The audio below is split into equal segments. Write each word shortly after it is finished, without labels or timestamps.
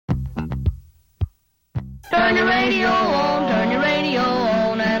Turn your radio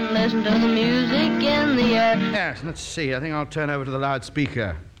on and listen to the music in the air. Yes, let's see. I think I'll turn over to the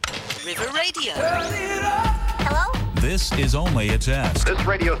loudspeaker. River Radio. Hello? This is only a test. This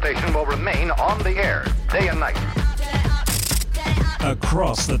radio station will remain on the air, day and night.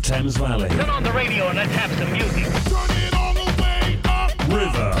 Across the Thames Valley. Turn on the radio and let's have some music. Turn it all the way up.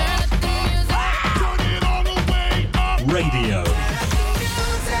 River. Turn it all the way up. Radio.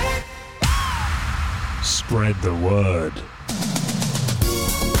 Spread the word.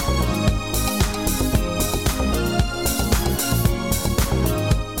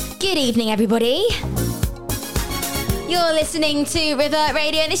 Good evening, everybody. You're listening to River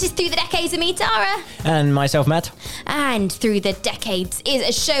Radio, and this is Through the Decades of me, Tara. And myself, Matt. And Through the Decades is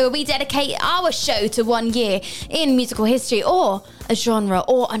a show where we dedicate our show to 1 year in musical history, or a genre,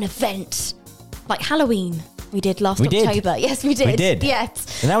 or an event. Like Halloween. We did last October. Yes, we did. We did.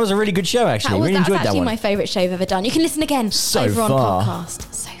 Yes. And that was a really good show, actually. Really enjoyed that one. That was actually my favourite show I've ever done. You can listen again over on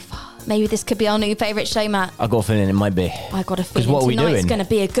podcast. So far. Maybe this could be our new favourite show, Matt. I got a feeling it might be. I got a feeling tonight's going to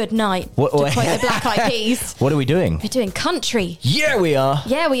be a good night. To quote the Black Eyed Peas. What are we doing? We're doing country. Yeah, we are.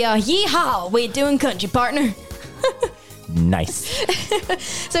 Yeah, we are. Yeehaw! We're doing country, partner. Nice.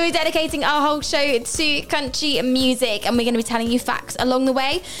 So we're dedicating our whole show to country music, and we're going to be telling you facts along the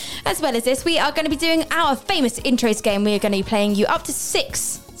way. As well as this, we are going to be doing our famous intros game. We are going to be playing you up to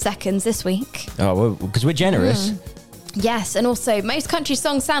 6 seconds this week. Oh, well, because we're generous. Yes, and also most country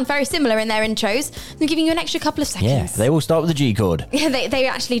songs sound very similar in their intros. I'm giving you an extra couple of seconds. Yeah, they all start with a G chord. Yeah, they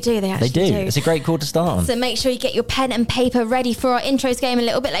actually do. They do. It's a great chord to start on. So make sure you get your pen and paper ready for our intros game a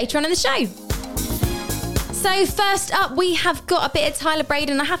little bit later on in the show. So first up, we have got a bit of Tyler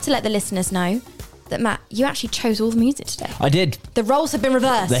Braden. I have to let the listeners know that, Matt, you actually chose all the music today. I did. The roles have been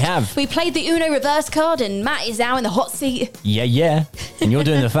reversed. They have. We played the Uno reverse card, and Matt is now in the hot seat. Yeah. And you're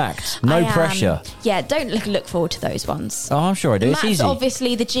doing the facts. No pressure. Yeah, don't look forward to those ones. Oh, I'm sure I do. Matt's it's easy.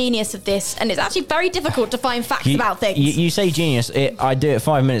 obviously the genius of this, and it's actually very difficult to find facts about things. You say genius. I do it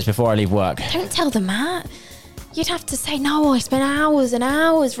 5 minutes before I leave work. Don't tell them, Matt. You'd have to say, no, I spent hours and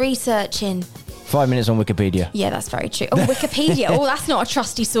hours researching. 5 minutes on Wikipedia. Yeah, that's very true. Oh, Wikipedia. Oh, that's not a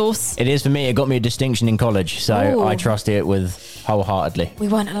trusty source. It is for me. It got me a distinction in college, so I trust it with wholeheartedly. We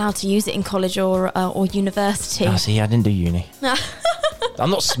weren't allowed to use it in college or university. Oh, see, I didn't do uni. I'm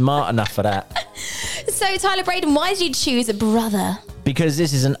not smart enough for that. So, Tyler Braden, why did you choose a brother? Because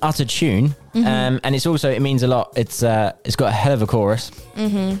this is an utter tune, and it's also, it means a lot. It's got a hell of a chorus,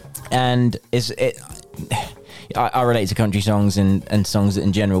 and I relate to country songs and songs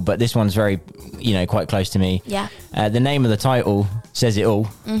in general, but this one's very, quite close to me. Yeah. The name of the title says it all.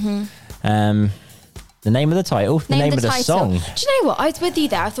 The name of the title, the name of the song. Do you know what? I was with you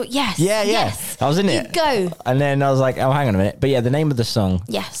there. I thought, yes. Yes. I was in it. Go. And then I was like, oh, hang on a minute. But yeah, the name of the song,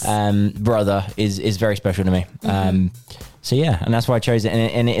 yes, Brother, is very special to me. So yeah, and that's why I chose it,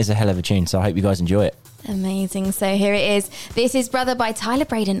 and it is a hell of a tune. So I hope you guys enjoy it. Amazing. So here it is. This is Brother by Tyler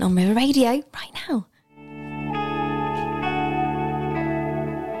Braden on River Radio right now.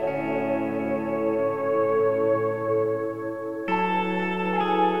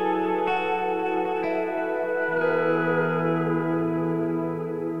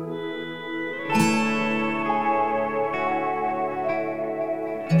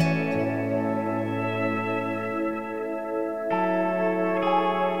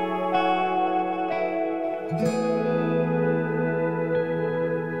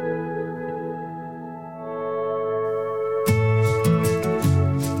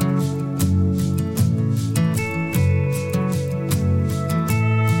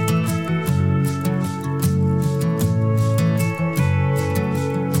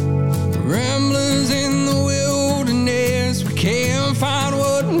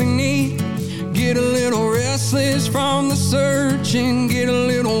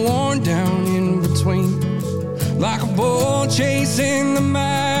 Chasing the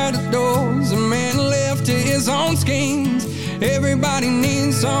matadors, a man left to his own schemes. Everybody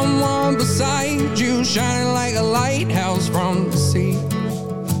needs someone beside you, shining like a lighthouse from the sea.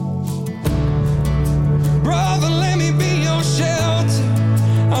 Brother, let me be your shelter.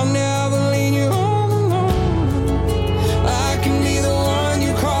 I'll never leave you all alone. I can be the one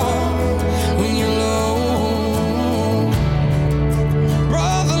you call when you're low.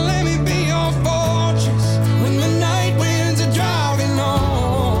 Brother, let me be your fortress when the night winds are driving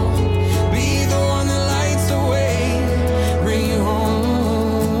on. Be the one that lights the way, bring you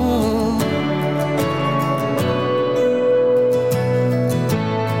home.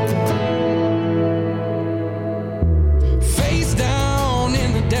 Face down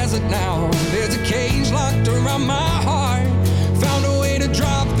in the desert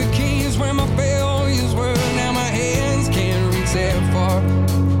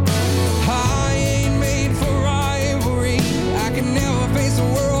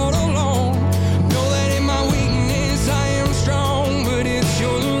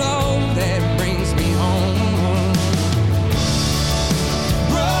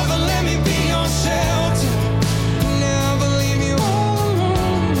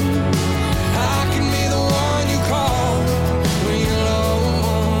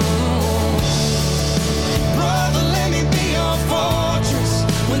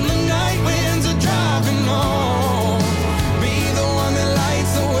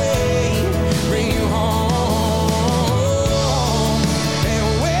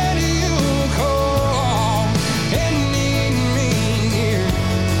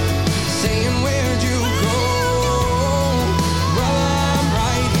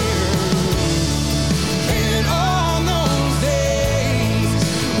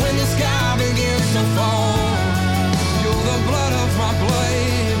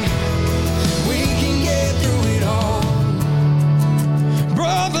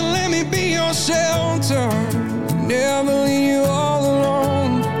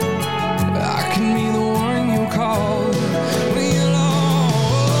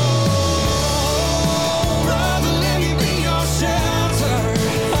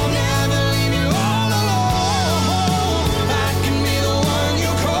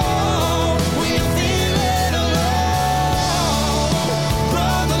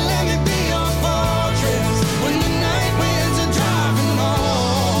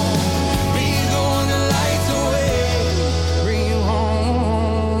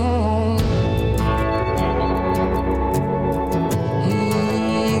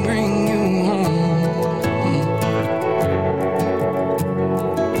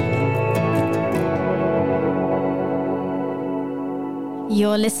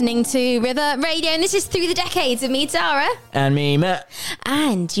You're listening to River Radio, and this is Through the Decades with me, Tara. And me, Matt.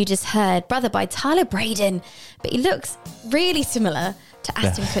 And you just heard Brother by Tyler Braden, but he looks really similar to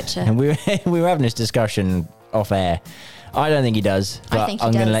Aston Kutcher. And we were having this discussion off air. I don't think he does, but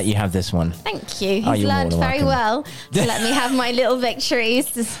I'm going to let you have this one. Thank you. Oh, He's you're more learned than very welcome. well to let me have my little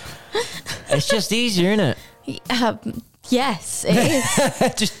victories. It's just easier, isn't it? Yes, it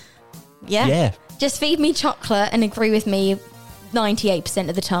is. Just Yeah. Just feed me chocolate and agree with me 98%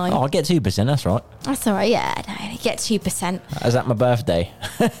 of the time. Oh, I'll get 2%, that's right. That's all right, yeah. No, I get 2%. Is that my birthday?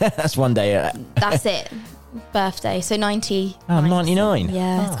 That's one day. That's it. Birthday. So 90. Oh, 99.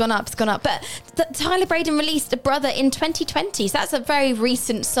 Yeah, it's gone up. But Tyler Braden released a Brother in 2020. So that's a very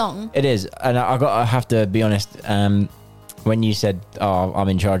recent song. It is. And I have to be honest, when you said, oh, I'm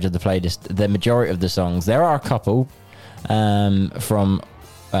in charge of the playlist, the majority of the songs, there are a couple from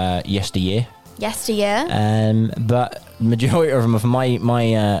yesteryear. But majority of them are from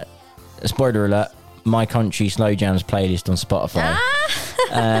my spoiler alert, my country slow jams playlist on Spotify.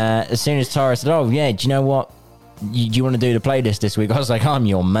 As soon as Tara said, oh yeah, do you know what, do you want to do the playlist this week? I was like, I'm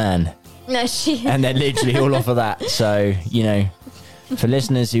your man. No, she. And then literally all off of that. So, you know, for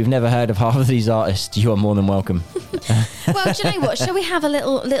listeners who've never heard of half of these artists, you are more than welcome. Well, do you know what? Shall we have a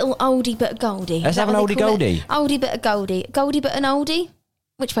little oldie but a goldie? Let's have an oldie goldie. Oldie but a goldie. Goldie but an oldie?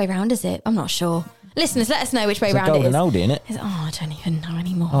 Which way round is it? I'm not sure. Listeners, let us know which way round it is. It's a golden oldie, isn't it? Oh, I don't even know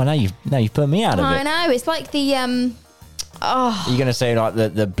anymore. Oh, now you've put me out of it. I know. It's like the You're going to say like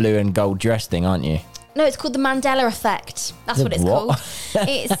the blue and gold dress thing, aren't you? No, it's called the Mandela effect. That's what it's called.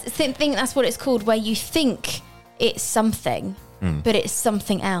 I think that's what it's called, where you think it's something, but it's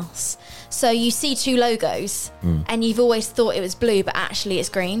something else. So you see two logos, and you've always thought it was blue, but actually it's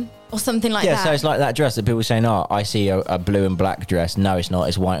green, or something like that. Yeah, so it's like that dress that people saying, oh, I see a blue and black dress. No, it's not.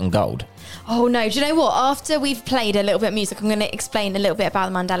 It's white and gold. Oh, no. Do you know what? After we've played a little bit of music, I'm going to explain a little bit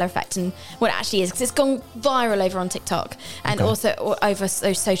about the Mandela effect and what it actually is, because it's gone viral over on TikTok and also over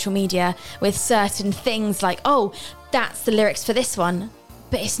social media with certain things like, oh, that's the lyrics for this one,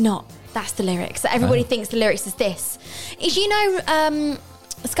 but it's not. That's the lyrics. Everybody thinks the lyrics is this. Is, you know,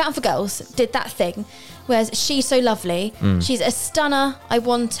 Scout for Girls did that thing, whereas She's So Lovely, she's a stunner, I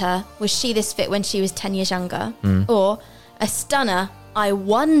want her, was she this fit when she was 10 years younger? Or a stunner, I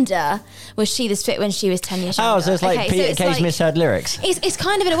wonder, was she this fit when she was 10 years younger? Oh, so it's like Peter Kay's misheard lyrics. It's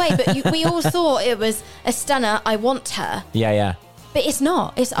kind of in a way, but we all thought it was a stunner, I want her. Yeah. But it's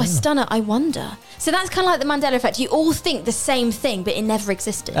not. It's a stunner, I wonder. So that's kind of like the Mandela effect. You all think the same thing, but it never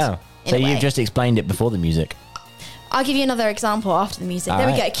existed. Oh, so you've just explained it before the music. I'll give you another example after the music. There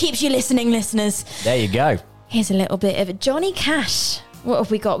we go. It keeps you listening, listeners. There you go. Here's a little bit of Johnny Cash. What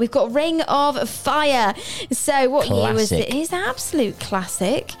have we got? We've got Ring of Fire. So what year was it? It's an absolute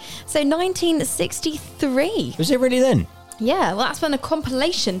classic. So 1963. Was it really then? Yeah, well, that's when a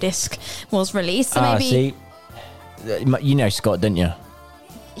compilation disc was released. So maybe. See, you know Scott, don't you?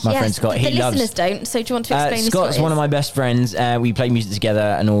 My friend Scott, the listeners don't. So do you want to explain this? Scott's one of my best friends. We play music together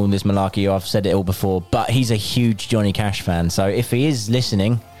and all this malarkey. I've said it all before, but he's a huge Johnny Cash fan. So if he is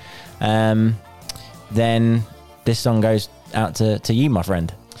listening, then this song goes out to you, my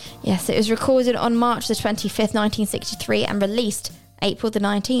friend. Yes, it was recorded on March the 25th, 1963 and released April the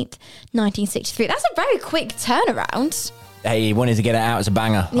 19th, 1963. That's a very quick turnaround. Hey, he wanted to get it out as a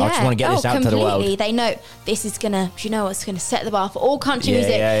banger. Yeah. I just want to get this out to the world. They know this is going to, you know what's going to set the bar for all country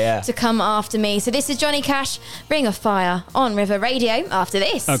music to come after me. So this is Johnny Cash, Ring of Fire on River Radio after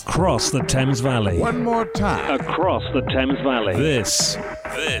this. Across the Thames Valley. One more time. Across the Thames Valley. This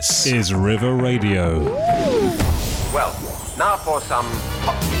is River Radio. Well, now for some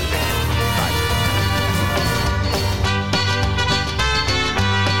pop music.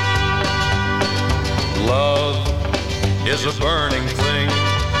 Love is a burning thing,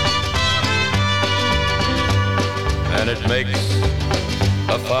 and it makes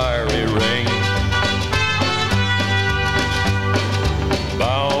a fiery ring.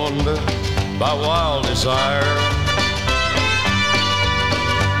 Bound by wild desire,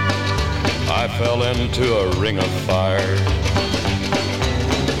 I fell into a ring of fire.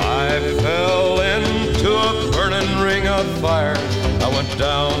 I fell into a burning ring of fire. I went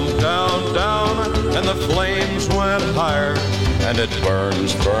down, down, down, and the flames went higher. And it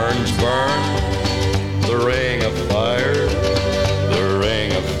burns, burns, burns, the ring of fire, the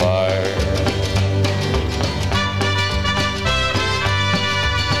ring of fire.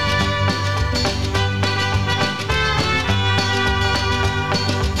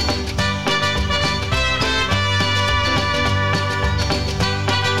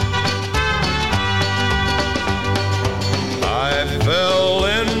 Fell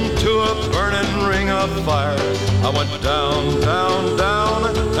into a burning ring of fire. I went down, down, down,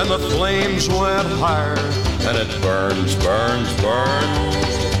 and the flames went higher, and it burns, burns, burns.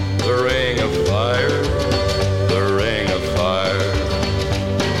 The ring of fire, the ring of fire.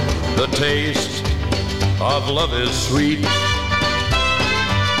 The taste of love is sweet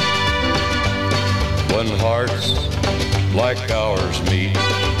when hearts like ours meet.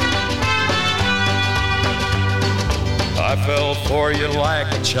 I fell for you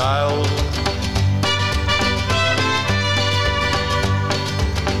like a child.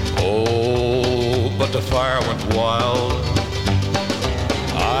 Oh, but the fire went wild.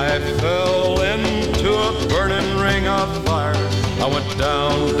 I fell into a burning ring of fire. I went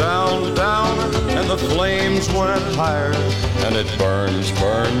down, down, down, and the flames went higher. And it burns,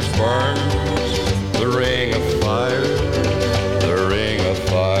 burns, burns. The ring of fire, the ring of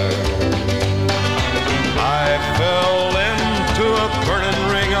fire. I fell into a burning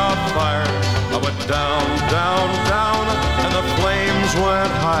ring of fire. I went down, down, down, and the flames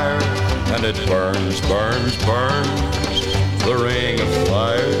went higher. And it burns, burns, burns. The ring of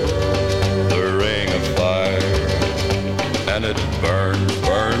fire, the ring of fire. And it burns,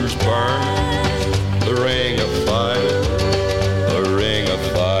 burns, burns. The ring of fire, the ring of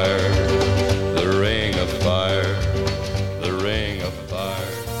fire. The ring of fire, the ring of fire.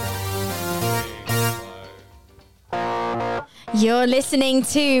 You're listening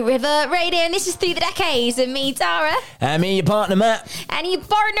to River Radio, and this is Through the Decades with me, Tara. And me, your partner, Matt. And your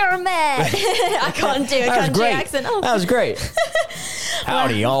partner, Matt. I can't do a country accent. Oh. That was great.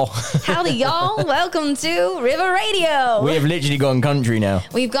 Howdy, y'all. Howdy, y'all. Welcome to River Radio. We have literally gone country now.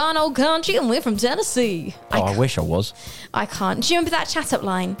 We've gone old country, and we're from Tennessee. I wish I was. I can't. Do you remember that chat up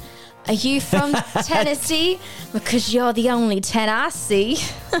line? Are you from Tennessee? Because you're the only 10 I see.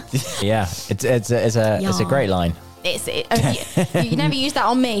 Yeah, it's a great line. You never used that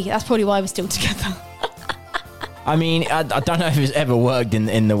on me. That's probably why we're still together. I mean, I don't know if it's ever worked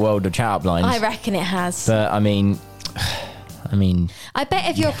in the world of chat-up lines. I reckon it has. But I mean, I bet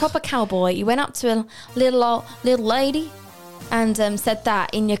if you're a proper cowboy, you went up to a little lady and said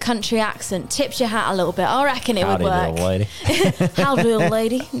that in your country accent, tipped your hat a little bit. I reckon it would work. Little lady. Howdy, little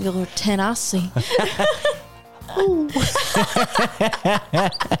lady. You're 10 I see. Is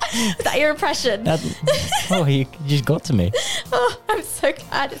that your impression? You just got to me. Oh, I'm so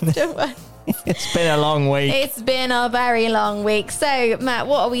glad it's still working. It's been a long week. It's been a very long week. So, Matt,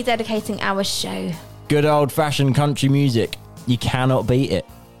 what are we dedicating our show? Good old-fashioned country music. You cannot beat it.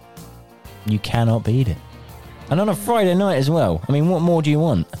 You cannot beat it. And on a Friday night as well. I mean, what more do you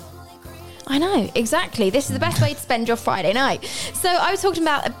want? I know, exactly. This is the best way to spend your Friday night. So I was talking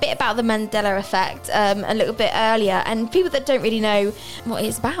about a bit about the Mandela effect a little bit earlier, and people that don't really know what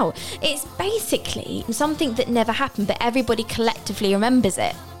it's about. It's basically something that never happened, but everybody collectively remembers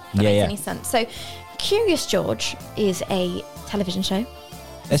it. That makes any sense. So Curious George is a television show.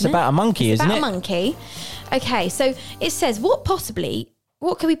 It's about a monkey, isn't it? It's about a monkey. Okay, so it says, what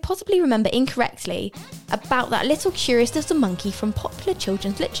could we possibly remember incorrectly about that little curious little monkey from popular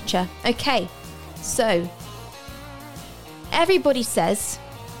children's literature? Okay, so everybody says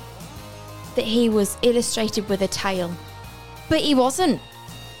that he was illustrated with a tail, but he wasn't.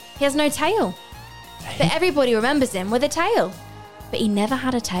 He has no tail. But everybody remembers him with a tail, but he never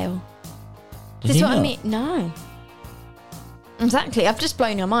had a tail. This is what I mean. No. Exactly. I've just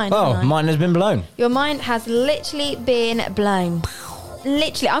blown your mind. Oh, mine has been blown. Your mind has literally been blown.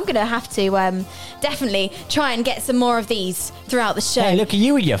 Literally, I'm going to have to definitely try and get some more of these throughout the show. Hey, look at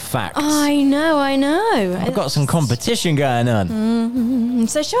you with your facts. I know. I've got some competition going on. Mm-hmm.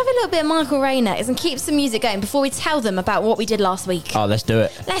 So shall we have a little bit of Michael Ray next and keep some music going before we tell them about what we did last week? Oh, let's do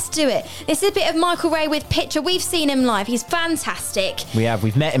it. Let's do it. This is a bit of Michael Ray with Picture. We've seen him live. He's fantastic. We have.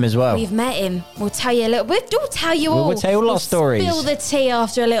 We've met him as well. We've met him. We'll tell you a little bit. We'll tell you all. We'll tell you all our stories. Spill the tea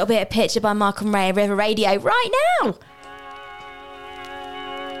after a little bit of Picture by Michael Ray at River Radio right now.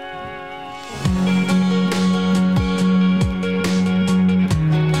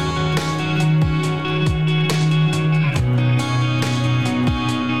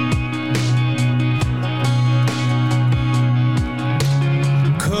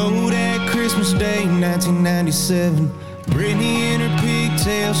 Day 1997, Brittany in her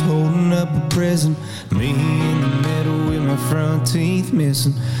pigtails holding up a present. Me in the middle with my front teeth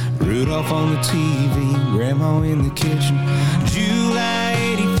missing. Rudolph on the TV, Grandma in the kitchen. July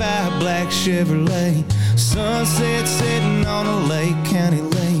 85, black Chevrolet. Sunset sitting on a Lake County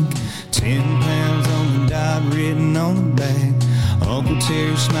lake. 10 pounds on the dot written on the back. Uncle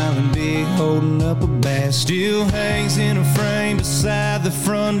Terry smiling big, holding up a bat. Still hangs in a frame beside the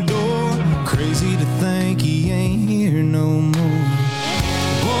front door. Crazy to think he ain't here no more.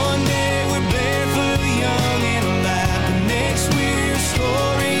 One day we're barefoot, young and alive. The next we're a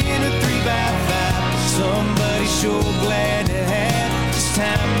story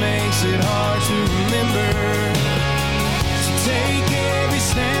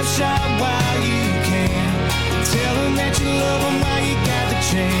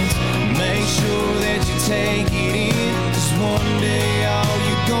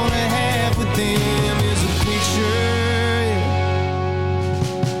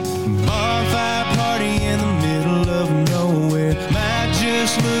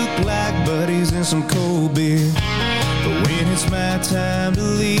us look like buddies and some cold beer. But when it's my time to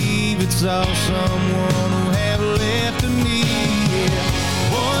leave, it's all someone will have left of me.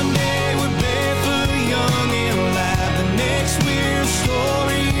 Yeah. One day we're barefoot, young and alive. The next we're a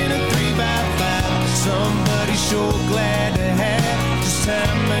story in a 3x5. Somebody sure glad to have. This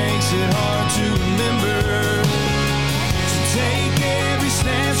time makes it hard to remember. So take every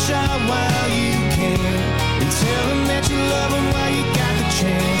snapshot while you can, and tell them that you love them while you got the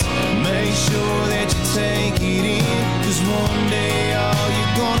chance. Make sure that you take it in, 'cause one day all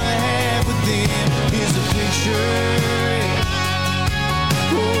you're gonna have with them is a picture.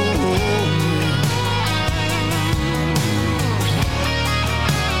 Oh,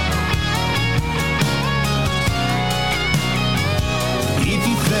 if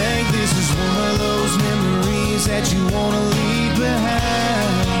you think this is one of those memories that you wanna leave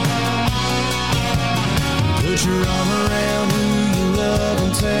behind, put your arm around who you love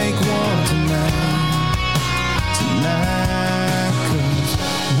and take one tonight. 'Cause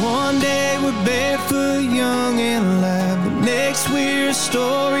one day we're barefoot, young and alive. The next we're a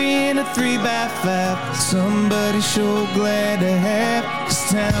story in a 3x5. Somebody sure glad to have,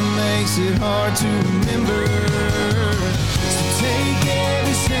 'cause time makes it hard to remember. So take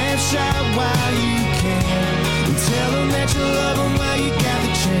every snapshot while you can, and tell them that you love them while you got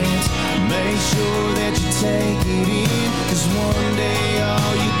the chance. Make sure that you take it in, 'cause one day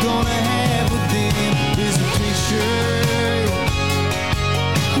all you're gonna have with them is a picture.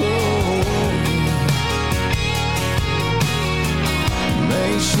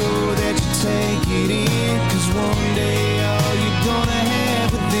 Make sure that you take it in, 'cause one day all you're gonna have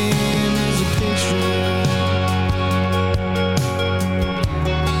with them is a picture.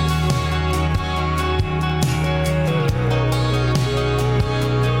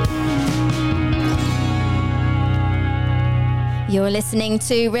 You're listening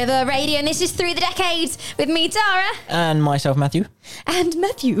to River Radio, and this is Through the Decades with me, Tara. And myself, Matthew. And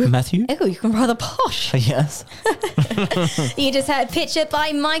Matthew. Matthew? Oh, you can rather posh. Yes. You just heard Picture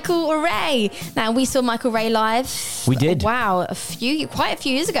by Michael Ray. Now, we saw Michael Ray live. We did. Wow, quite a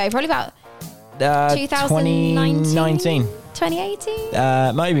few years ago, probably about 2019? 2018?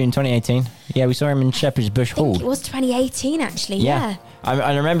 Might have been 2018. Yeah, we saw him in Shepherd's Bush Hall. It was 2018, actually, yeah.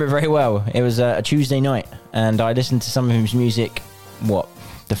 I remember it very well. It was a Tuesday night, and I listened to some of his music,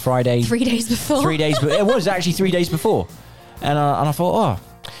 the Friday? 3 days before. 3 days, it was actually 3 days before. And I thought,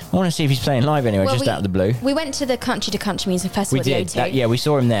 I want to see if he's playing live anyway, out of the blue. We went to the Country to Country Music Festival. We did, we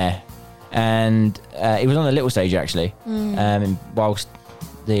saw him there. And it was on the little stage, actually, whilst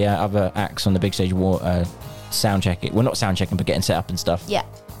the other acts on the big stage were sound checking. Well, not sound checking, but getting set up and stuff. Yeah.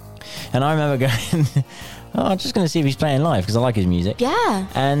 And I remember going, I'm just going to see if he's playing live because I like his music. Yeah.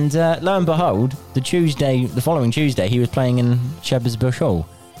 And lo and behold, the following Tuesday, he was playing in Shepherd's Bush Hall.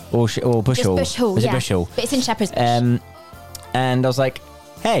 Or Bush Hall. Bush Hall, Is yeah. it Bush Hall? But it's in Shepherd's Bush. And I was like,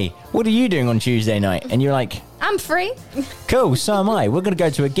 hey, what are you doing on Tuesday night? And you're like, I'm free. Cool, so am I. We're going to go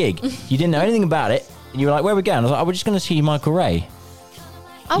to a gig. You didn't know anything about it. And you were like, where are we going? I was like, we're just going to see Michael Ray.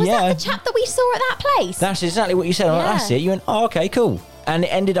 Oh, was that the chap that we saw at that place? That's exactly what you said. I'm like, that's it. You went, oh, okay, cool. And it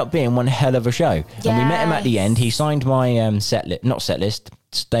ended up being one hell of a show. Yes. And we met him at the end. He signed my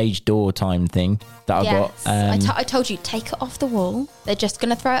stage door time thing that I got. I told you, take it off the wall. They're just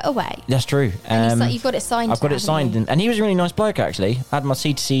going to throw it away. That's true. And you've got it signed. I've got it signed. And he was a really nice bloke, actually. I had my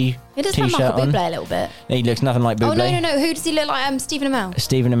C2C He does t-shirt sound like on. Bublé a little bit. He looks nothing like Bublé. Oh, no. Who does he look like? Stephen Amell.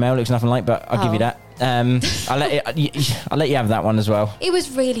 Stephen Amell looks nothing like, but I'll give you that. I'll let you have that one as well. It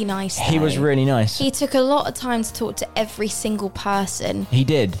was really nice, though. He was really nice. He took a lot of time to talk to every single person. He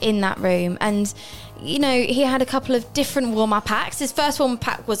did. In that room. And, you know, he had a couple of different warm-up acts. His first warm-up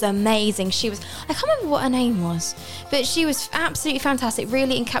act was amazing. I can't remember what her name was, but she was absolutely fantastic.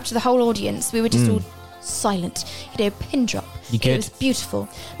 Really encaptured the whole audience. We were just all silent. He did a pin drop. It was beautiful.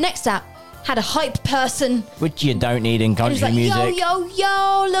 Next up, had a hype person. Which you don't need in country music.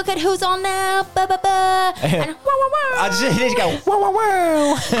 Yo, look at who's on now. Ba, ba, ba. And I just go,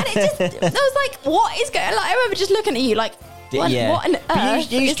 wow. And I was like, what is going on? Like, I remember just looking at you like, what on earth?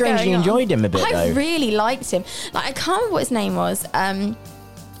 But you strangely enjoyed him a bit, though. I really liked him. Like, I can't remember what his name was.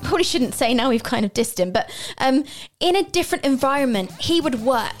 Probably shouldn't say now, we've kind of dissed him, but in a different environment, he would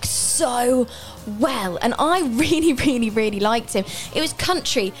work so well, and I really, really, really liked him. It was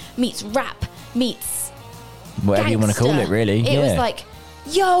country meets rap meets whatever gangster. You want to call it, really. It was like,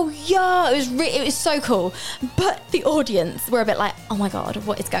 yo, it was so cool. But the audience were a bit like, oh my god,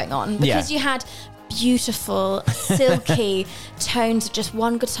 what is going on? Because you had beautiful, silky tones of just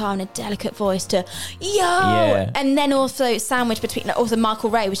one guitar and a delicate voice to and then also sandwiched between, also Michael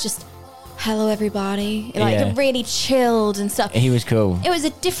Ray was just hello everybody, like Yeah. really chilled and stuff. He was cool. It was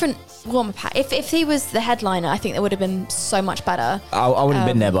a different warm-up act. If he was the headliner, I think that would have been so much better. I would have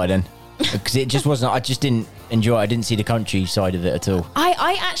been there by then. Because it just wasn't, I just didn't enjoy it. I didn't see the country side of it at all.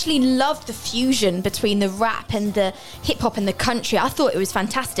 I actually loved the fusion between the rap and the hip-hop and the country. I thought it was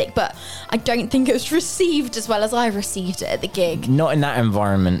fantastic, but I don't think it was received as well as I received it at the gig. Not in that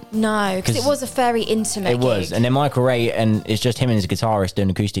environment. No, because it was a very intimate It was. gig. And then Michael Ray, and it's just him and his guitarist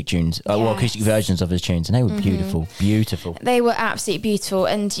doing acoustic tunes, well, acoustic versions of his tunes, and they were beautiful, beautiful. They were absolutely beautiful,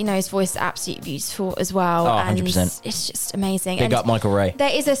 and you know his voice is absolutely beautiful as well. Oh, and 100%. it's just amazing. Big and up Michael Ray.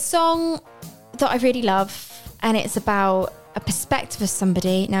 There is a song that I really love, and it's about a perspective of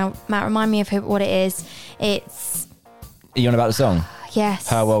somebody. Now, Matt, remind me of what it is. It's Are you on about the song? yes,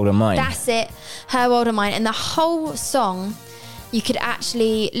 Her World or Mine? That's it, Her World or Mine. And the whole song, you could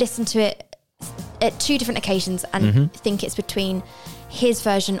actually listen to it at two different occasions and think it's between his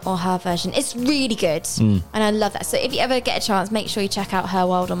version or her version. It's really good, and I love that. So if you ever get a chance, make sure you check out Her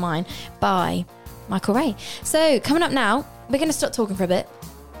World or Mine by Michael Ray. So coming up now, we're going to stop talking for a bit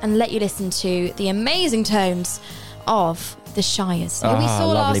and let you listen to the amazing tones of the Shires. Now, we saw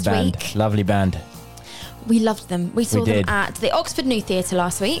lovely last band. week. Lovely band. We loved them. We saw them did. at the Oxford New Theatre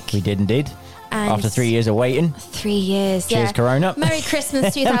last week. We did indeed. And After 3 years of waiting. 3 years. Cheers, yeah. Corona. Merry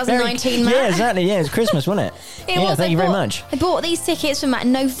Christmas 2019, Matt. Yeah, exactly. Yeah, it's Christmas, wasn't it? It yeah, was. thank you very much. I bought these tickets for Matt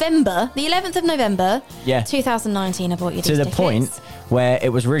in November, the 11th of November, Yeah. 2019. I bought you To these the tickets. point where it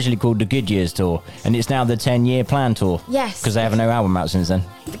was originally called the Good Years Tour, and it's now the 10-year plan tour. Yes. Because they have no album out since then.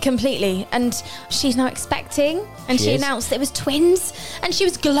 Completely. And she's now expecting, and She she is. announced it was twins, and she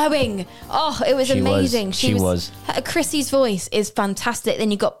was glowing. Oh, it was She was. amazing. She was. Chrissy's voice is fantastic. Then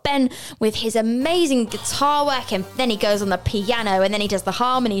you got Ben with his amazing guitar work, and then he goes on the piano, and then he does the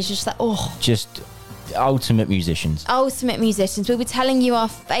harmonies. Just like, oh. Just ultimate musicians. Ultimate musicians. We'll be telling you our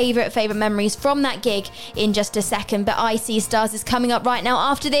favourite memories from that gig in just a second, but I See Stars is coming up right now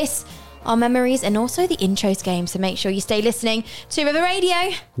after this. Our memories and also the intros game, so make sure you stay listening to River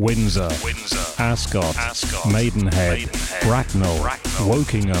Radio. Windsor, Ascot, Maidenhead, Bracknell,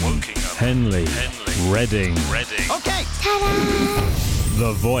 Wokingham, Henley, Reading. Okay.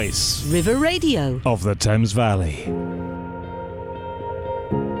 The voice River Radio. of the Thames Valley.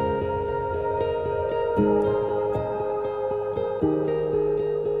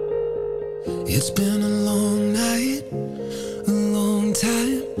 It's been a long night, a long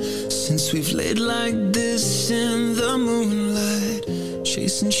time since we've laid like this in the moonlight,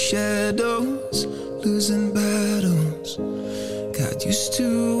 chasing shadows, losing battles. Got used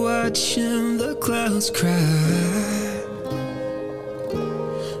to watching the clouds cry,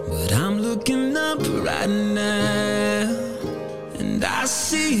 but I'm looking up right now, and I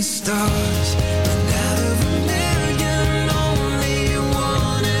see stars. And out of a million, only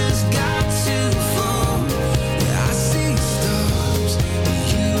one has got to fall. Yeah, I see stars,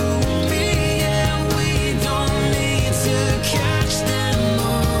 you and me, and we don't need to catch them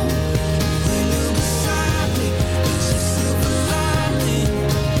all. When you're beside me, there's a silver lining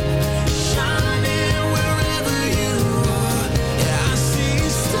shining wherever you are. Yeah, I see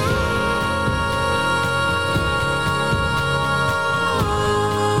stars.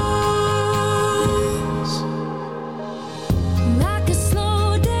 Like a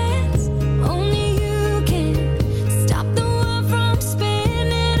slow dance, only you can stop the world from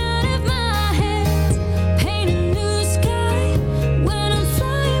spinning out of my hands. Paint a new sky when I'm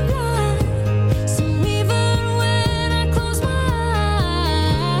flying blind. So even when I close my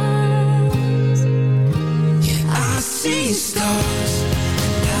eyes, yeah, I see stars.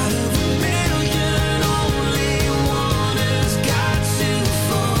 And out of a million, only one has got to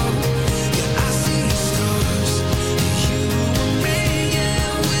fall. Yeah, I see stars. You and me,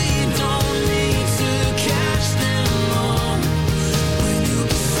 and we don't need to catch them all. When you're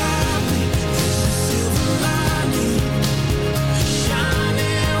beside me, there's a silver lining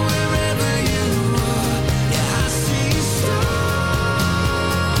shining wherever you are. Yeah, I see stars.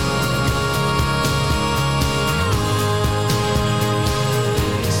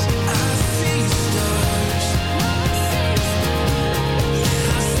 I see stars. I see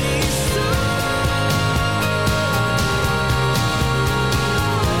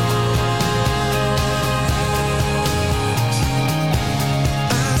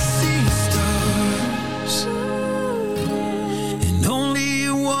I see stars, and only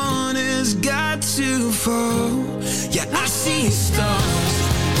one has got to fall. Yeah, I see stars.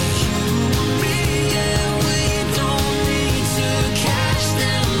 You and me, and we don't need to catch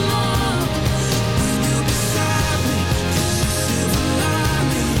them all. When you're beside me, there's a silver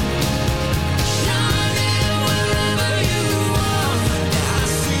lining shining wherever you are. Yeah, I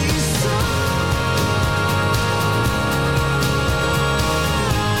see stars.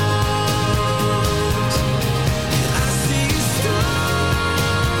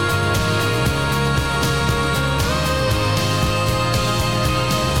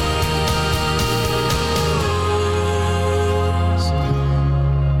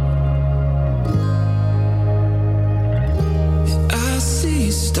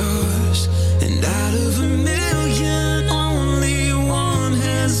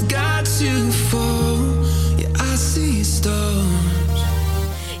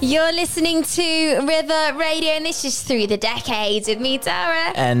 You're listening to River Radio, and this is Through the Decades with me,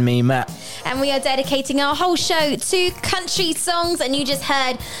 Tara. And me, Matt. And we are dedicating our whole show to country songs. And you just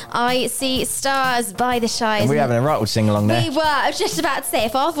heard I See Stars by the Shires. And we're having a right old sing along there. We were. I was just about to say,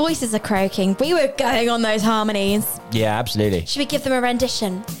 if our voices are croaking, we were going on those harmonies. Yeah, absolutely. Should we give them a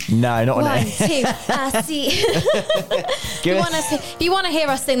rendition? No, not on One, there. two, I see. If you want to hear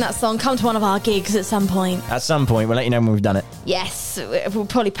us sing that song, come to one of our gigs at some point. At some point, we'll let you know when we've done it. Yes, we'll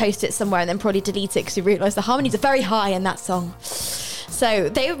probably post it somewhere and then probably delete it because we realise the harmonies are very high in that song. So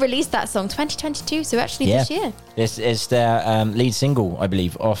they released that song 2022, so actually this year. It's their lead single, I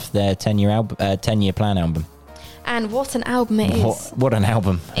believe, off their 10-year plan album. And what an album it is. What an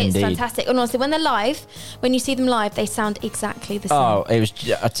album, It's indeed. fantastic. And honestly, when they're live, when you see them live, they sound exactly the same. Oh, it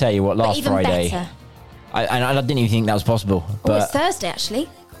was, I tell you what, but last even Friday. better. I didn't even think that was possible. Oh, But it's Thursday, actually.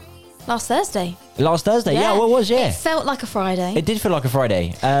 Last Thursday. last Thursday, yeah, well, it was, yeah. It felt like a Friday. It did feel like a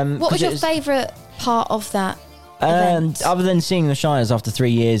Friday. What was your favourite part of that event? Other than seeing the Shires after 3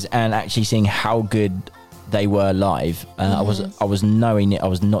 years and actually seeing how good they were live, I was knowing it. I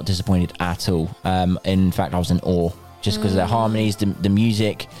was not disappointed at all. In fact, I was in awe just because of their harmonies, the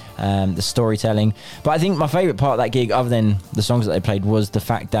music, the storytelling. But I think my favourite part of that gig, other than the songs that they played, was the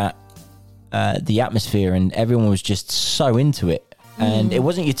fact that the atmosphere and everyone was just so into it. And it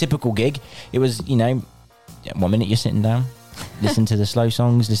wasn't your typical gig. It was, 1 minute you're sitting down, listen to the slow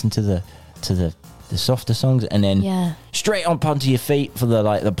songs, listen to the softer songs, and then straight up onto your feet for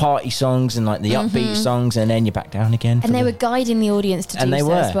the party songs and the upbeat songs, and then you're back down again. And they were guiding the audience to do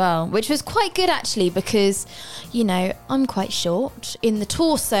so as well, which was quite good actually, because I'm quite short in the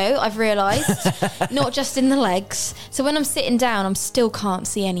torso, I've realised, not just in the legs. So when I'm sitting down, I still can't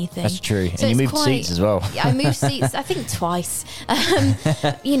see anything. That's true. So and you moved seats as well. Yeah, I moved seats, I think twice.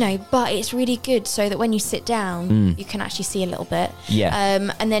 But it's really good so that when you sit down, you can actually see a little bit. Yeah.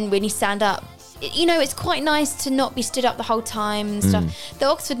 And then when you stand up, it's quite nice to not be stood up the whole time and stuff. The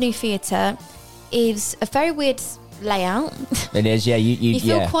Oxford New Theatre is a very weird layout. It is, yeah. You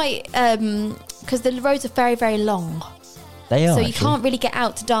feel quite because the roads are very, very long. They are. So you can't really get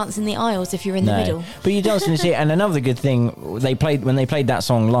out to dance in the aisles if you're in the middle. But you dance in the seat. And another good thing, when they played that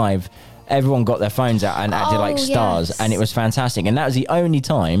song live, everyone got their phones out and acted like stars, and it was fantastic. And that was the only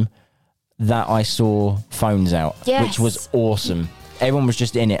time that I saw phones out, which was awesome. Everyone was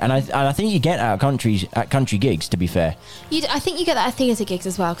just in it, and I think you get that at country gigs. To be fair, I think you get that at theatre gigs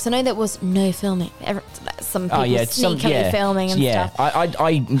as well, because I know there was no filming. Some people sneakily filming and stuff.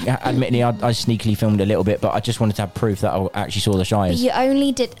 I admittedly I sneakily filmed a little bit, but I just wanted to have proof that I actually saw the Shires. But you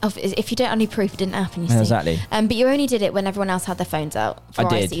only did if you don't have any proof, it didn't happen. You see, exactly. But you only did it when everyone else had their phones out.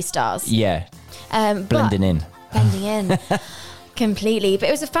 For I See Stars. Yeah. Blending in. Completely. But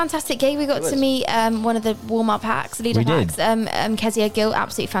it was a fantastic gig. We got to meet one of the warm-up acts, leader acts, Kezia Gill,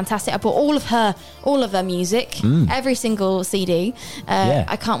 absolutely fantastic. I bought all of her music, every single CD.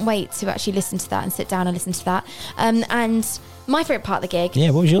 I can't wait to actually listen to that and sit down and listen to that. And my favourite part of the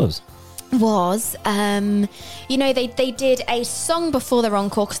gig, what was yours? Was they did a song before their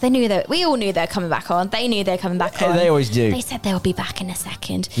encore, because we all knew they were coming back on. They knew they were coming back on. They always do. They said they'll be back in a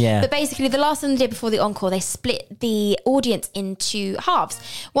second. Yeah. But basically, the last thing they did before the encore, they split the audience into halves.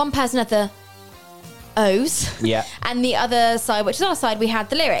 One person had the O's. Yeah. And the other side, which is our side, we had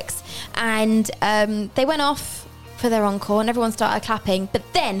the lyrics. And they went off for their encore and everyone started clapping, but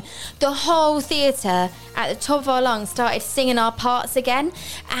then the whole theatre at the top of our lungs started singing our parts again,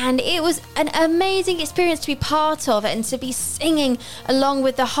 and it was an amazing experience to be part of it, and to be singing along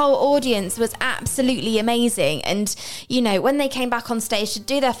with the whole audience was absolutely amazing. And when they came back on stage to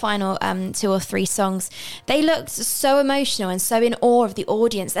do their final 2 or 3 songs, they looked so emotional and so in awe of the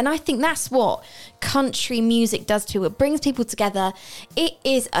audience, and I think that's what country music does too. It brings people together. It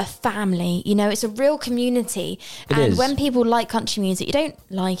is a family, it's a real community. And when people like country music, you don't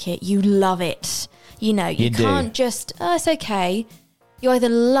like it, you love it. You can't just, it's okay. You either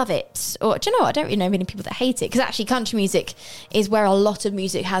love it or, do you know what? I don't really know many people that hate it, because actually country music is where a lot of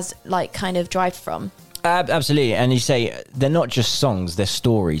music has kind of derived from. Absolutely. And you say they're not just songs, they're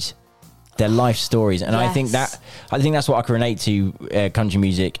stories. They're life stories, and I think that's what I can relate to country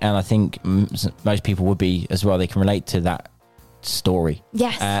music, and I think most people would be as well. They can relate to that story.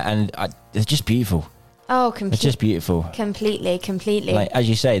 Yes, and it's just beautiful. Oh, completely. It's just beautiful. Completely. Like, as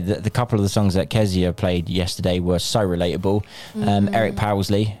you say, the couple of the songs that Kezia played yesterday were so relatable. Eric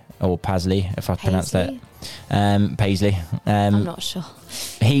Paisley, or Paisley, if I pronounce that. Paisley. I'm not sure.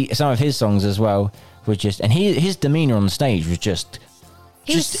 Some of his songs as well were just, and his demeanour on the stage was just.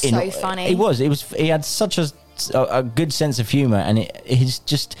 He was so funny. He had such a good sense of humour, and he's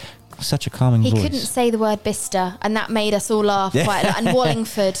just such a calming He voice. couldn't say the word Bicester, and that made us all laugh quite a lot. And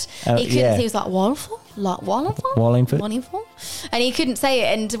Wallingford, he couldn't. He was like Wallingford, Wallingford, and he couldn't say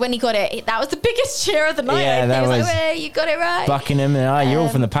it. And when he got it, that was the biggest cheer of the night. Yeah, that he was was like, well, you got it right. Buckingham, and you're all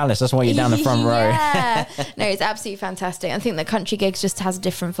from the palace. That's why you're down the front row. Yeah, no, it's absolutely fantastic. I think that country gigs just has a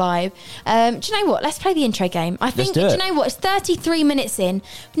different vibe. Do you know what? Let's play the intro game. I think. Do you know what? It's 33 minutes in.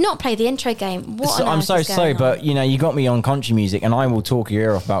 Not play the intro game. What? I'm so sorry, but you know, you got me on country music, and I will talk your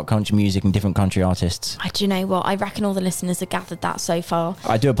ear off about country music and different country artists. Do you know what? I reckon all the listeners have gathered that so far.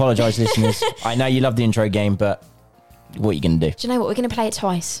 I do apologise, listeners. I know you love the intro game, but what are you going to do? Do you know what? We're going to play it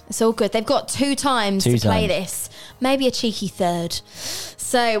twice. It's all good. They've got 2 times to play this. Maybe a cheeky third.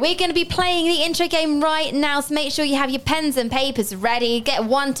 So we're going to be playing the intro game right now. So make sure you have your pens and papers ready. Get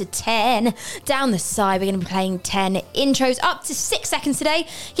 1 to 10 down the side. We're going to be playing 10 intros up to 6 seconds today.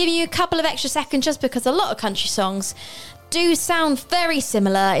 Giving you a couple of extra seconds just because a lot of country songs do sound very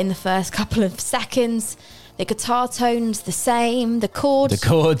similar in the first couple of seconds. The guitar tone's the same. The chords,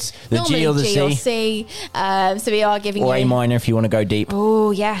 the G or the C. So we are giving or you A minor if you want to go deep.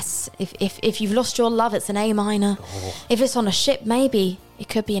 Oh yes, if you've lost your love, it's an A minor. If it's on a ship, maybe it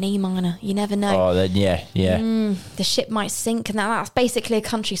could be an E minor. You never know. Oh, then yeah. The ship might sink, and that's basically a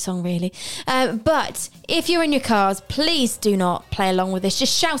country song, really. But if you're in your cars, please do not play along with this.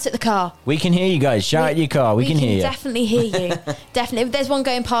 Just shout at the car. We can hear you guys. Shout at your car. We can hear you. Definitely hear you. Definitely. There's one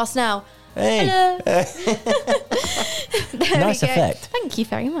going past now. Hey. Hello. Nice effect. Thank you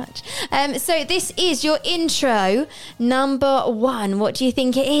very much. So this is your intro number 1. What do you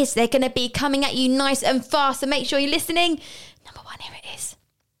think it is? They're going to be coming at you nice and fast, so make sure you're listening. Number 1, here it is.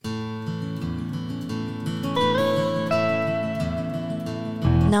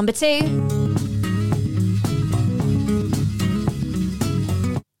 Number 2.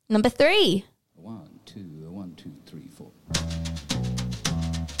 Number 3. 1, 2, 3, 4.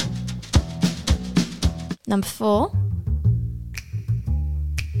 Number 4.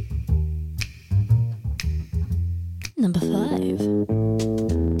 Number 5.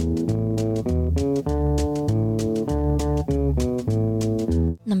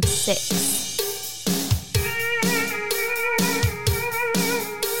 Number 6.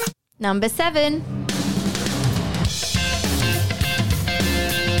 Number 7.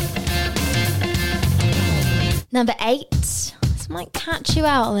 Number 8. This might catch you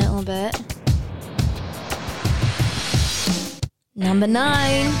out a little bit. Number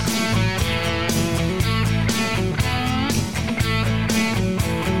 9.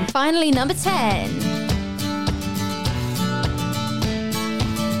 Finally, number 10.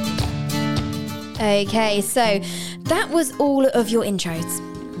 Okay, so that was all of your intros.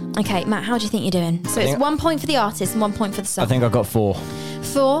 Okay, Matt, how do you think you're doing? So it's 1 point for the artist and 1 point for the song. I think I got 4.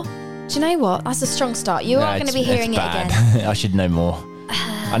 4? Do you know what? That's a strong start. You are going to be hearing it again. I should know more.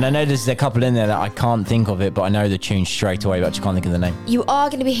 And I know there's a couple in there that I can't think of it, but I know the tune straight away, but I just can't think of the name. You are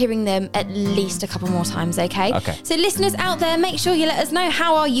going to be hearing them at least a couple more times, okay? Okay. So listeners out there, make sure you let us know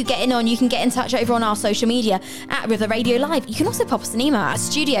how are you getting on. You can get in touch over on our social media at River Radio Live. You can also pop us an email at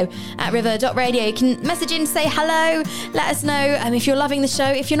studio@river.radio. You can message in, say hello, let us know if you're loving the show.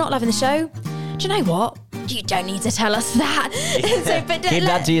 If you're not loving the show, do you know what? You don't need to tell us that. Keep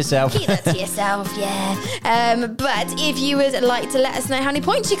that to yourself. Keep that to yourself, yeah. But if you would like to let us know how many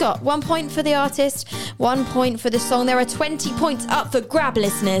points you got, 1 point for the artist, 1 point for the song. There are 20 points up for grab,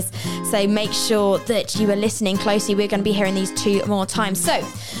 listeners. So make sure that you are listening closely. We're going to be hearing these 2 more times. So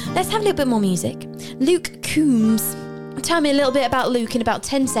let's have a little bit more music. Luke Combs. Tell me a little bit about Luke in about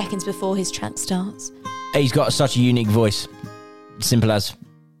 10 seconds before his track starts. He's got such a unique voice. Simple as.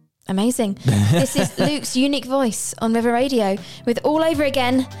 Amazing. This is Luke's unique voice on River Radio with All Over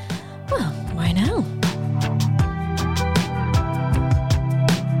Again. Well, why now?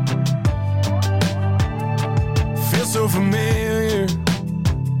 Feel so familiar.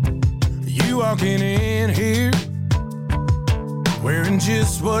 You walking in here, wearing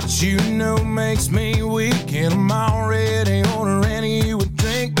just what you know makes me weak, and I'm already ordering you a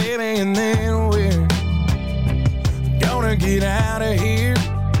drink, baby, and then we're gonna get out of here.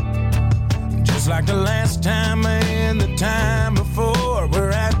 Just like the last time and the time before,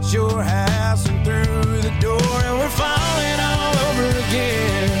 we're at your house and through the door, and we're falling all over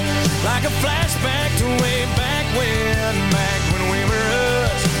again, like a flashback to way back when we were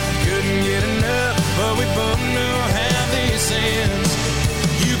us. Couldn't get enough, but we both know how this ends.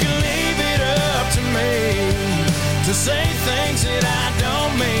 You can leave it up to me to say things that I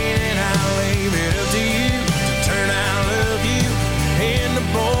don't mean, and I'll leave it up to you to turn I love you into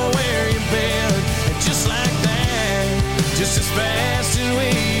boy where you've been. Just like that, just as fast as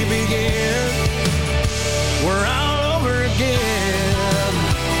we begin, we're all over again.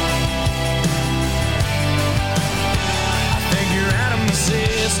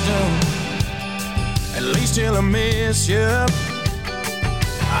 still I miss you.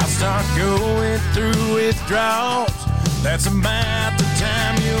 I start going through withdrawals. That's about the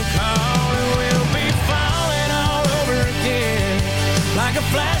time you'll call, and we'll be falling all over again, like a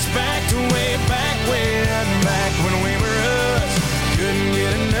flashback to way back when we were us. Couldn't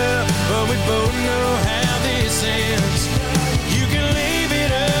get enough, but we both know how this ends. You can leave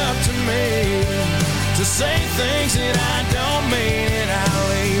it up to me to say things that I don't mean, and I'll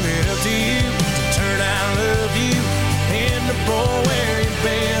leave it up to you to turn out love you in the boy where you've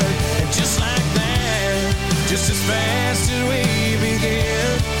been. And just like that, just as fast as we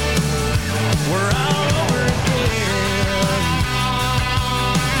begin, we're all over again.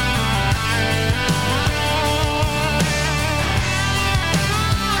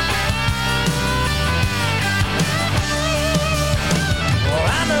 Well,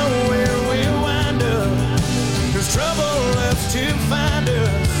 I know where we'll wind up, 'cause trouble loves to find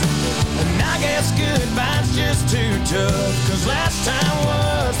us. And I guess goodbye's just too tough, 'cause last time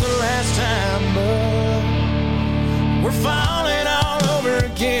was the last time, but we're falling all over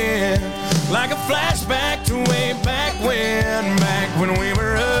again, like a flashback to way back when we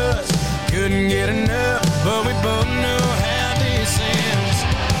were us. Couldn't get enough, but we both know how this ends.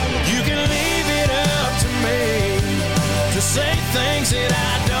 You can leave it up to me to say things that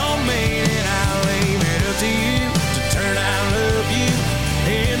I don't mean, and I'll leave it up to you to turn out love you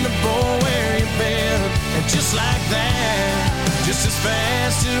in the boy where you've been. And just like that, just as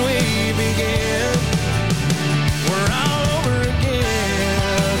fast as we begin, we're all over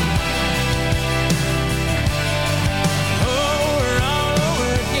again. Oh, we're all over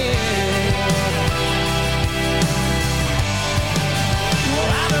again. Well,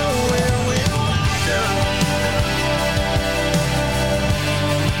 I know where we'll wind up,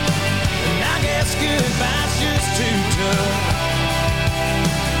 and I guess goodbye's just too tough.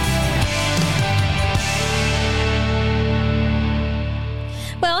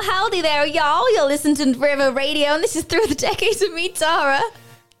 Well, howdy there, y'all. You're listening to River Radio, and this is Through the Decades with me, Tara.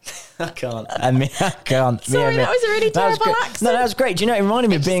 I can't. I can't. Sorry, that was a really terrible great. accent. No, that was great. Do you know, it reminded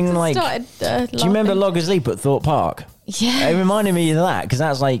me of being like... Do you remember Loggers Leap at Thorpe Park? Yeah. It reminded me of that, because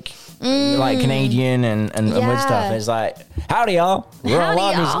that's like Canadian and weird stuff. It's like, howdy, y'all. We're on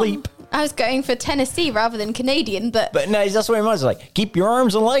Loggers Leap. I was going for Tennessee rather than Canadian, but no, that's what it reminds me. Like, keep your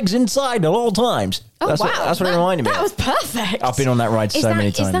arms and legs inside at all times. Oh, that's wow. That's what it reminded me That of. was perfect. I've been on that ride so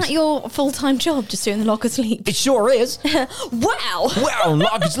many times. Is that your full-time job, just doing the Loggers Leap? It sure is. Wow. Wow,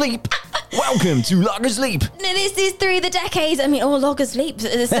 Loggers Leap. Welcome to Loggers Leap. No, this is Through the Decades. I mean, Loggers Leap, the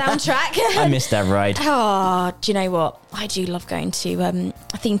soundtrack. I missed that ride. Oh, do you know what? I do love going to a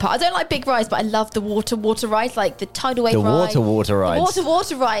theme park. I don't like big rides, but I love the water rides, like the tidal wave ride. The water rides. The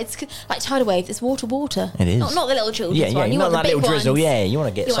water rides. Like tidal wave, it's water. It is. Not the little children's one. You want that little drizzle. Yeah, you want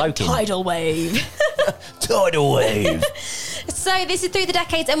to get soaking. Tidal wave. Tidal wave. So this is Through the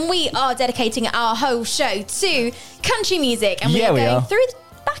Decades, and we are dedicating our whole show to country music, and we are going through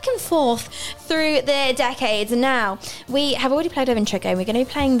back and forth through the decades. And now we have already played our intro game. We're going to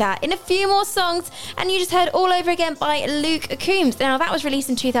be playing that in a few more songs, and you just heard All Over Again by Luke Combs. Now that was released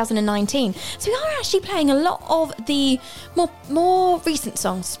in 2019, so we are actually playing a lot of the more recent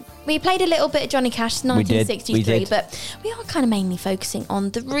songs. We played a little bit of Johnny Cash, 1963, we did. But we are kind of mainly focusing on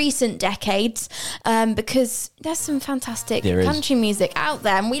the recent decades, because there's some fantastic country music out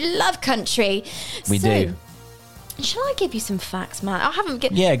there, and we love country. We do. Shall I give you some facts, man? I haven't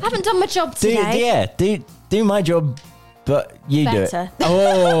done my job today. Do my job, but you better. Do it.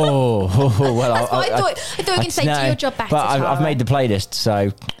 Oh, well, that's what I thought you were going to say. Do your job better. But I've made the playlist,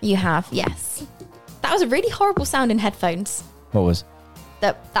 so you have. Yes, that was a really horrible sound in headphones. What was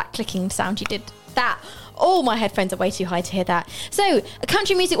that clicking sound you did? That. Oh, my headphones are way too high to hear that. So,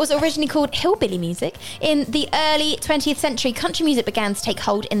 country music was originally called hillbilly music. In the early 20th century, country music began to take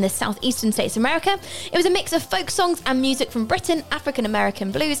hold in the southeastern states of America. It was a mix of folk songs and music from Britain,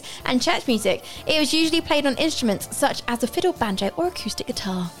 African-American blues, and church music. It was usually played on instruments such as a fiddle, banjo, or acoustic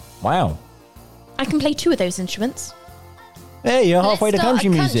guitar. Wow. I can play two of those instruments. Hey, you're halfway to country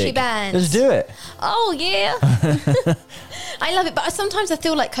music. Country band. Let's do it. Oh, yeah. I love it, but sometimes I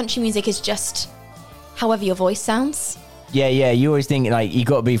feel like country music is just however your voice sounds. Yeah. You always think like you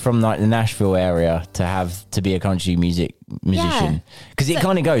got to be from like the Nashville area to be a country musician, because it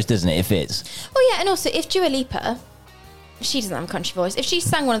kind of goes, doesn't it? It fits. Well, yeah, and also if Dua Lipa, she doesn't have a country voice. If she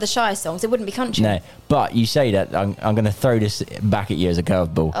sang one of the Shire songs, it wouldn't be country. No, but you say that I'm going to throw this back at you as a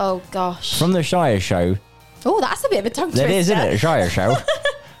curveball. Oh gosh. From the Shire show. Oh, that's a bit of a tongue twister. That is, isn't it? A Shire show.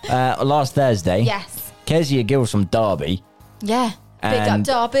 Last Thursday. Yes. Kezia Gills from Derby. Yeah. Big up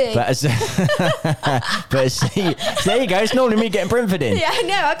Derby. But see, there you go. It's normally me getting Brentford in. Yeah, I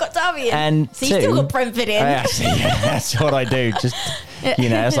know. I got Derby in. And so you still got Brentford in. That's what I do. Just,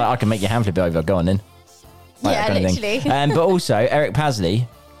 it's like I can make your hand flip over. Go on then. Like yeah, literally. But also, Eric Pasley,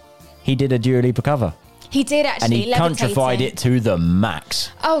 he did a Dua Lipa cover. He did actually. And he countrified it to the max.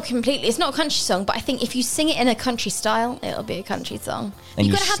 Oh, completely. It's not a country song, but I think if you sing it in a country style, it'll be a country song. And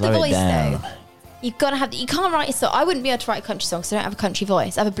You've got to have the voice, though. You've got to have... You can't write a song. I wouldn't be able to write a country song because I don't have a country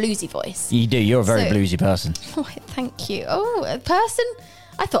voice. I have a bluesy voice. You do. You're a very bluesy person. Oh, thank you. Oh, a person?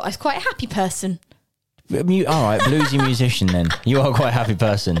 I thought I was quite a happy person. All right, bluesy musician then. You are quite a happy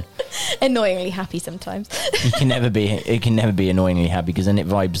person. Annoyingly happy sometimes. It can never be annoyingly happy because then it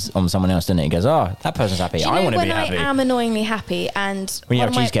vibes on someone else, doesn't it? It goes, oh, that person's happy. I want to be happy. I am annoyingly happy and... When you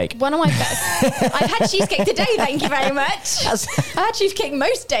have cheesecake. One of my best... I've had cheesecake today, thank you very much. I had cheesecake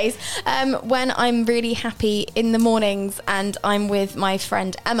most days. When I'm really happy in the mornings and I'm with my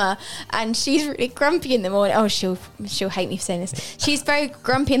friend Emma and she's really grumpy in the morning. Oh, she'll hate me for saying this. She's very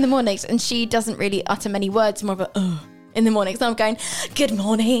grumpy in the mornings and she doesn't really utter many words, more of a in the morning. So I'm going, good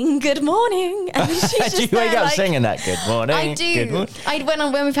morning, and she's just do you wake up singing that? Good morning. I do. Good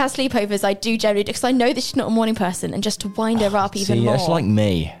morning. When we've had sleepovers, I do generally because I know that she's not a morning person, and just to wind her up even more. It's like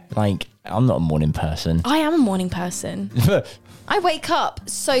me. Like I'm not a morning person. I am a morning person. I wake up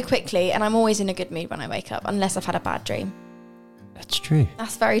so quickly, and I'm always in a good mood when I wake up, unless I've had a bad dream. That's true.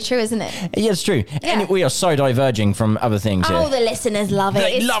 That's very true, isn't it? Yeah, it's true. Yeah. And we are so diverging from other things here. Oh, the listeners love it.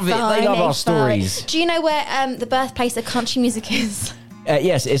 They love it. They love our stories. Do you know where the birthplace of country music is?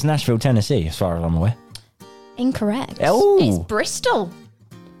 Yes, it's Nashville, Tennessee, as far as I'm aware. Incorrect. Oh. It's Bristol,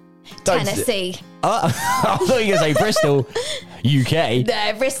 Tennessee. I thought you were going to say Bristol, UK.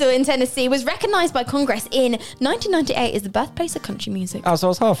 No, Bristol in Tennessee was recognised by Congress in 1998 as the birthplace of country music. Oh, so I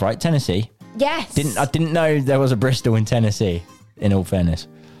was half right. Tennessee. Yes. I didn't know there was a Bristol in Tennessee, in all fairness.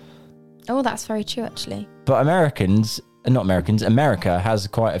 Oh, that's very true, actually. But America has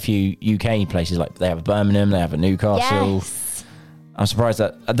quite a few UK places. Like they have a Birmingham, they have a Newcastle. Yes. I'm surprised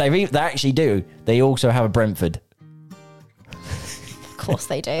that they actually do. They also have a Brentford. Of course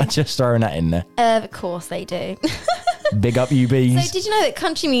they do. Just throwing that in there. Of course they do. Big up UBs. So did you know that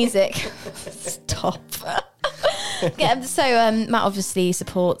country music... Stop. So Matt obviously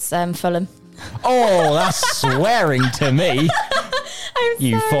supports Fulham. Oh, that's swearing to me.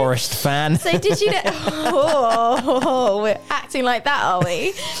 You Forest fan. So did you know... Oh, we're acting like that, are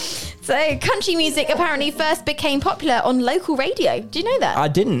we? So country music apparently first became popular on local radio. Do you know that? I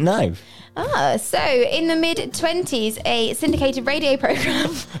didn't know. So in the mid-20s, a syndicated radio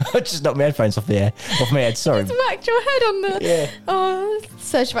programme... I just knocked my headphones off my head, sorry. Just whacked your head on the... Yeah. Oh,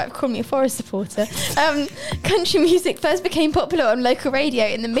 Serge might call me a Forest supporter. Country music first became popular on local radio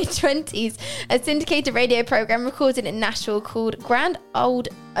in the mid-20s. A syndicated radio programme recorded in Nashville called Grand Ole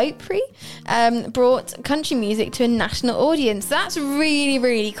Opry brought country music to a national audience. That's really,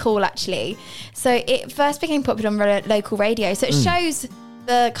 really cool, actually. So it first became popular on local radio. So it shows...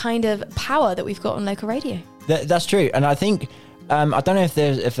 the kind of power that we've got on local radio. That's true, and I think I don't know if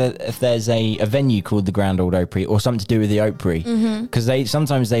there's a venue called the Grand Ole Opry or something to do with the Opry, because they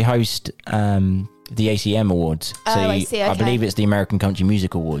sometimes host the ACM Awards. So I see. Okay. I believe it's the American Country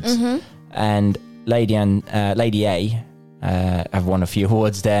Music Awards, and Lady A have won a few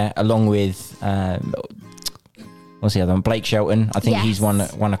awards there, along with what's the other one? Blake Shelton. I think he's won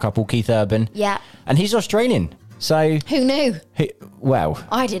a couple. Keith Urban. Yeah, and he's Australian. So who knew? Well,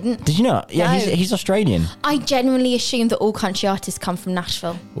 I didn't. Did you not? Yeah, no. He's Australian. I genuinely assumed that all country artists come from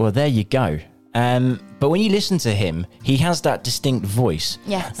Nashville. Well, there you go. But when you listen to him, he has that distinct voice.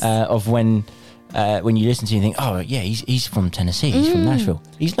 Yes. Of when you listen to him, you think, oh yeah, he's from Tennessee. He's from Nashville.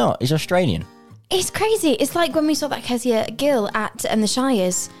 He's not. He's Australian. It's crazy. It's like when we saw that Kezia Gill at the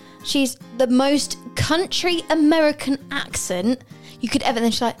Shires. She's the most country American accent you could ever.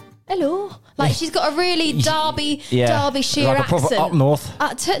 Then she's like, hello. Like, she's got a really Derbyshire like a proper accent. up north.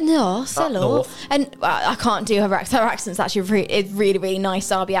 North, hello. North. And I can't do her accent. Her accent's actually really, really nice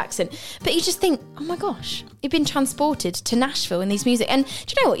Derby accent. But you just think, oh my gosh, you've been transported to Nashville in these music. And do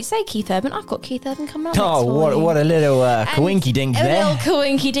you know what you say, Keith Urban? I've got Keith Urban coming up next for you. What a little coinky dink there. A little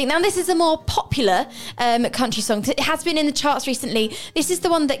coinky dink. Now, this is a more popular country song. It has been in the charts recently. This is the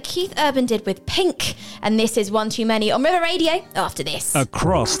one that Keith Urban did with Pink. And this is One Too Many on River Radio after this.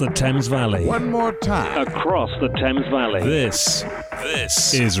 Across the Thames Valley. One more time. Across the Thames Valley. This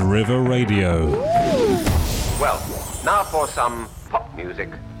is River Radio. Well, now for some pop music.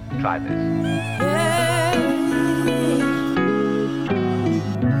 Try this.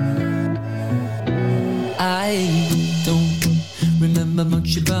 I don't remember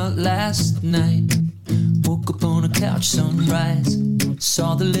much about last night. Woke up on a couch, sunrise.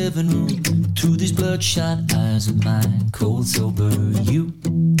 Saw the living room through these bloodshot eyes of mine. Cold sober, you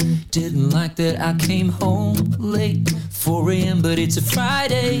didn't like that I came home late, 4 a.m. but it's a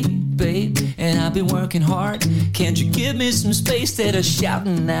Friday, babe, and I've been working hard. Can't you give me some space? That are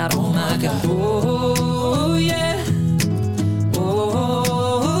shouting out, oh my God, oh yeah,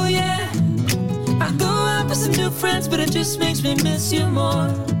 oh yeah. I go out with some new friends, but it just makes me miss you more.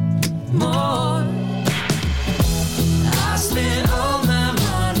 I spent all my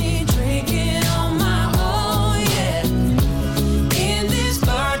money drinking on my own, yeah. In this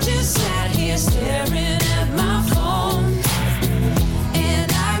bar, just sat here staring at my phone,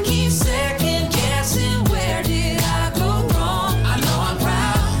 and I keep second guessing, where did I go wrong? I know I'm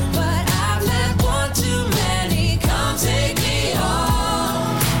proud, but I've had one too many. Come take me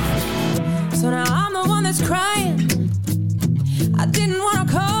home. So now I'm the one that's crying. I didn't want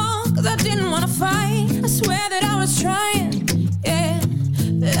to call, cause I didn't want to fight. I swear that I was trying, yeah.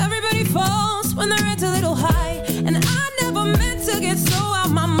 But everybody falls when their head's a little high, and I never meant to get so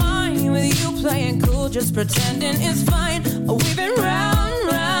out my mind. With you playing cool, just pretending it's fine. Oh, we've been round,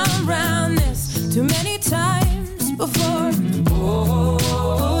 round, round this too many times before.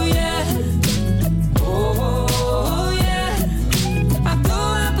 Oh yeah, oh yeah. I go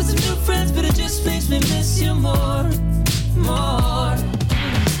out with some new friends, but it just makes me miss you more.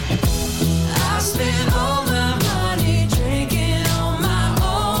 I spent all my money drinking on my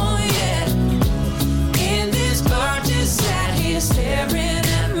own, yeah. In this bar, just sat here staring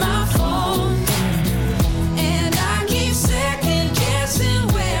at my phone, and I keep second guessing,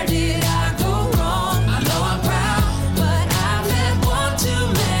 where did I go wrong? I know I'm proud, but I've had one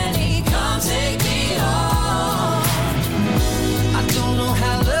too many. Come take me home. I don't know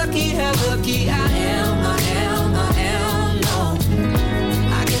how lucky I am.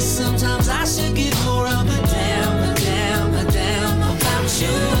 Sometimes I should get more of a damn about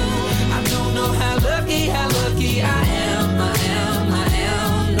you. I don't know how lucky I am,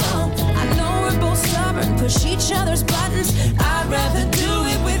 no. I know we're both stubborn, push each other's buttons. I'd rather do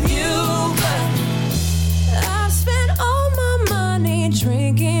it with you, but I've spent all my money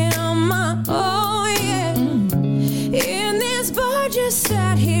drinking on my own, yeah. In this bar, just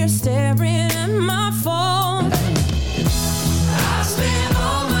sat here staring at my phone. I spent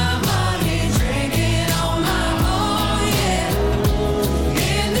all my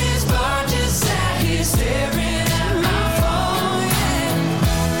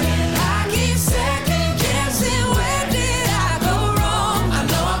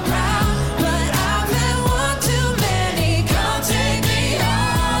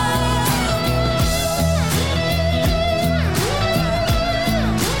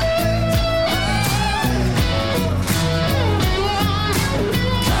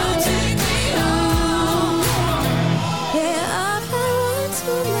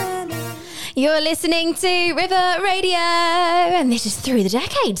You're listening to River Radio, and this is Through the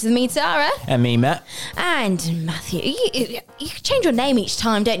Decades with me, Tara. And me, Matt. And Matthew. You change your name each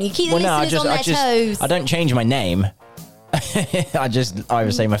time, don't you? Keep the listeners on their toes. I don't change my name. I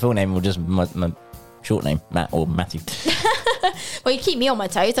either say my full name or just my short name, Matt or Matthew. Well, you keep me on my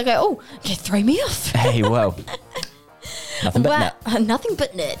toes. I go, oh, you throw me off. Hey, well. Nothing but net. Nothing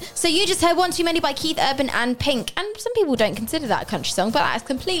but net. So you just heard One Too Many by Keith Urban and Pink. And some people don't consider that a country song, but that's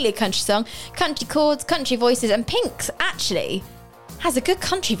completely a country song. Country chords, country voices, and Pink actually has a good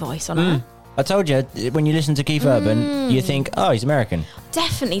country voice on her. I told you, when you listen to Keith Urban, you think, oh, he's American.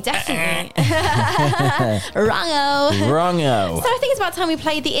 Definitely. Wrongo. Wrongo. So I think it's about time we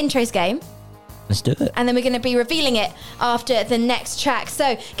played the intros game. Let's do it. And then we're going to be revealing it after the next track.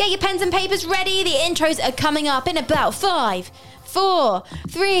 So get your pens and papers ready. The intros are coming up in about 5, 4,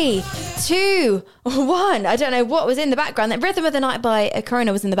 3, 2, 1. I don't know what was in the background. That Rhythm of the Night by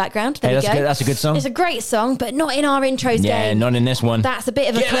Corona was in the background. There we go. That's a good song. It's a great song, but not in our intros game. Yeah, not in this one. That's a bit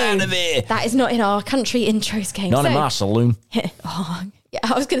of a clue. Get out of here. That is not in our country intros game. Not in my saloon. Oh, yeah,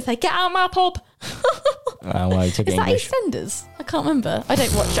 I was going to say, get out of my pub. Well, you took Is English. that EastEnders? I can't remember. I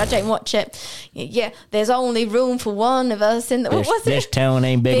don't watch it. Yeah, there's only room for one of us in the... What was it? This town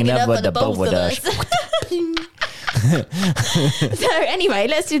ain't big enough for the both of us. So anyway,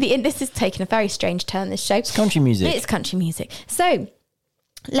 let's do this is taking a very strange turn, this show. It's country music. It's country music. So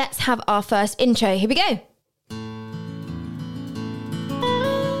let's have our first intro. Here we go.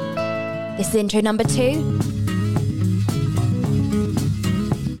 This is intro number 2.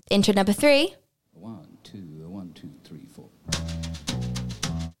 Intro number 3. 1, 2, 3, 4.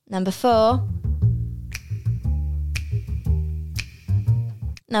 Number 4.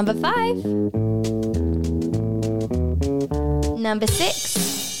 Number 5. Number 6.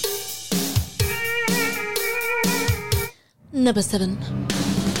 Number 7.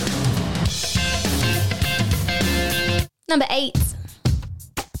 Number 8.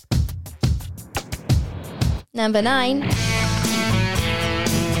 Number 9.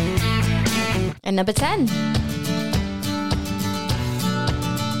 And number 10.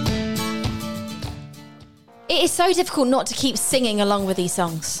 It is so difficult not to keep singing along with these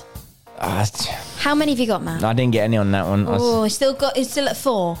songs. How many have you got, Matt? I didn't get any on that one. Oh, it's still at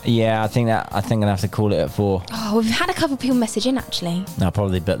 4. Yeah, I think I'm gonna have to call it at 4. Oh, we've had a couple of people message in actually. No,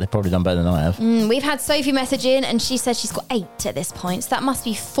 probably, but they've probably done better than I have. We've had Sophie message in, and she says she's got 8 at this point. So that must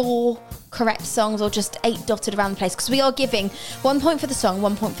be 4 correct songs, or just 8 dotted around the place. Because we are giving 1 point for the song,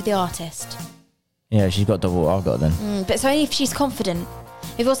 1 point for the artist. Yeah, she's got double what I've got then. But it's only if she's confident.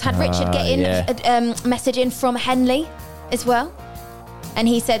 We've also had Richard get in a message in from Henley as well, and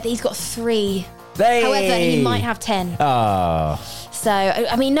he said that he's got 3. Hey! However, he might have 10. Oh. So,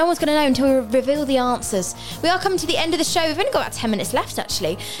 I mean, no one's going to know until we reveal the answers. We are coming to the end of the show. We've only got about 10 minutes left,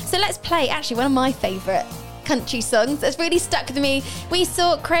 actually. So let's play, actually, one of my favourite country songs that's really stuck with me. We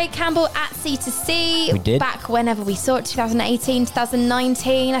saw Craig Campbell at C2C. We did. Back whenever we saw it, 2018,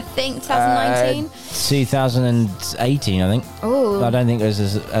 2019, I think, 2019. 2018, I think. Oh. I don't think it was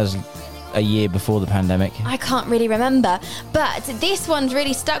as a year before the pandemic. I can't really remember, but this one's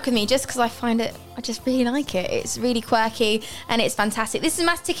really stuck with me just because I just really like it. It's really quirky and it's fantastic. This is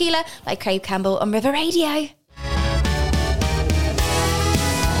Master Tequila by Craig Campbell on River Radio.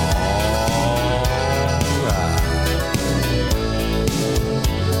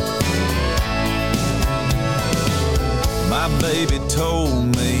 My baby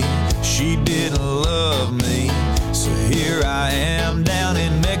told me she didn't love me, so here I am down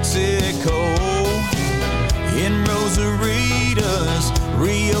in Mexico, in Rosarita's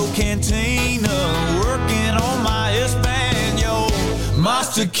Rio Cantina, working on my Espanol.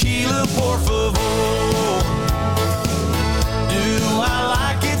 Mas tequila, por favor. Do I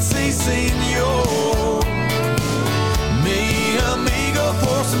like it? Si, senor. Mi amigo,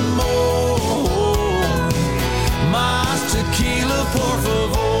 por some more. Mas tequila, por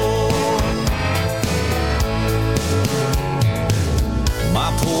favor.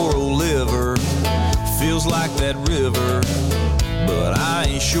 My poor old liver feels like that river, but I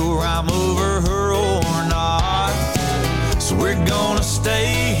ain't sure I'm over her or not. So we're gonna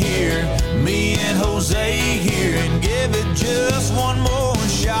stay here, me and Jose here, and give it just one more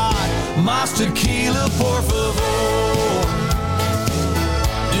shot. Mas tequila, por favor.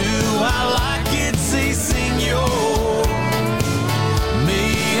 Do I like it? Si, senor.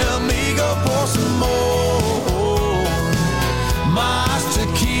 Mi amigo, por some more. Mas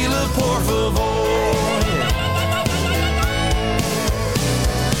tequila, por favor.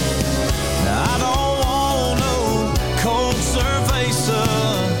 Now, I don't want no cold cerveza.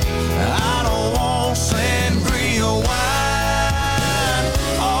 I don't want sangria wine.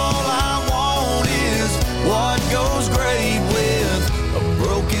 All I want is what goes great with a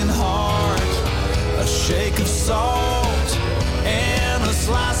broken heart, a shake of salt, and a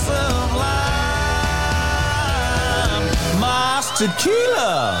slice of lime. Mas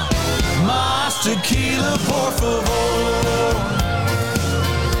tequila, por favor.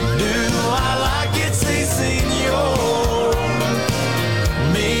 Do I like it? Si, senor.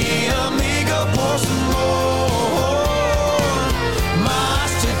 Mi amigo, por some more.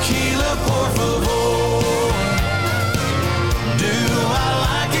 Mas tequila, por favor. Do I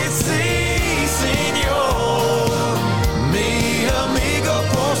like it? Si, senor. Mi amigo,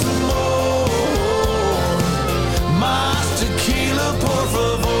 por some more. Mas tequila, por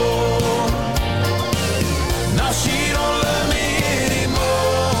favor. Now she don't love me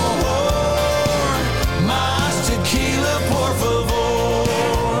anymore. Mas tequila, por favor.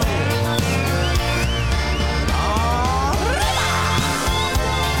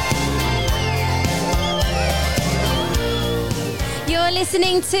 You're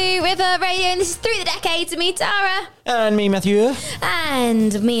listening to River Radio, and this is Through the Decades. Me, Tara. And me, Matthew.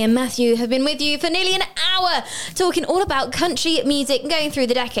 And me and Matthew have been with you for nearly an hour, talking all about country music, going through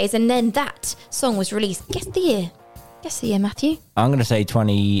the decades, and then that song was released. Guess the year. Guess the year, Matthew. I'm going to say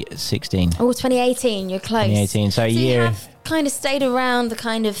 2016. Oh, 2018. You're close. 2018. So a year. You have kind of stayed around the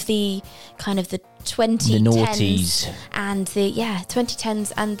kind of the 2010s. The noughties. And the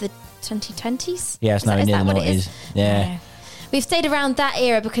 2010s and the 2020s. Yeah, it's nowhere near the what it noughties. is? Yeah. No. We've stayed around that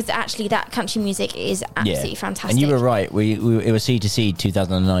era because actually that country music is absolutely fantastic. And you were right. It was C2C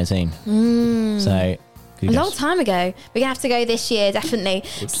 2019. So a long time ago. We're going to have to go this year, definitely.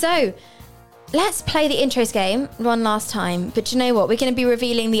 Oops. So let's play the intros game one last time. But you know what? We're going to be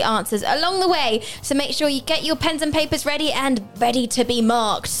revealing the answers along the way. So make sure you get your pens and papers ready and ready to be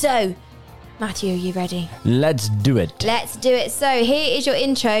marked. So Matthew, are you ready? Let's do it. Let's do it. So here is your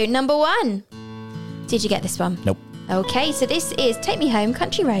intro, number 1. Did you get this one? Nope. Okay, so this is Take Me Home,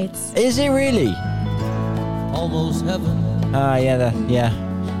 Country Roads. Is it really? Almost heaven. Yeah.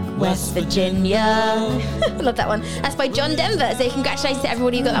 West Virginia. I love that one. That's by John Denver. So congratulations to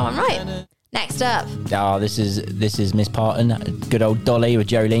everybody who got that one right. Next up. Oh, this is Miss Parton. Good old Dolly with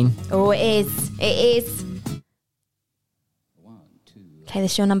Jolene. Oh, it is. It is. Okay,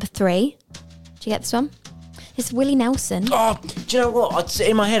 this is your number 3. Did you get this one? It's Willie Nelson. Oh, do you know what?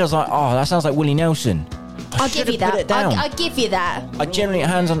 In my head, I was like, oh, that sounds like Willie Nelson. I'll give you that. I'll give you that. I generally,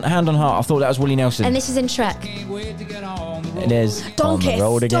 hand on heart, I thought that was Willie Nelson. And this is in Shrek. It is. Donkey, on the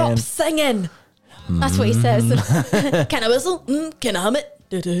road stop again. singing. That's what he says. Can I whistle? Can I hum it?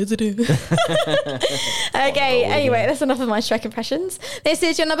 Okay, anyway, that's enough of my Shrek impressions. This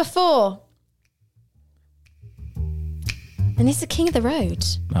is your number 4. And this is King of the Road.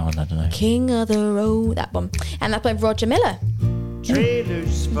 Oh, I don't know. King of the Road, that one. And that's by Roger Miller.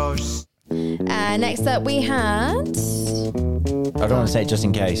 Trailers for... Next up we had... I don't want to say it just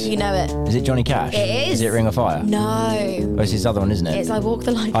in case. You know it. Is it Johnny Cash? It is. Is it Ring of Fire? No. Oh, it's his other one, isn't it? It's I Walk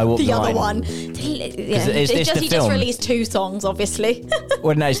the Line. I Walk the other Line. one. Is this the He just film? released 2 songs, obviously.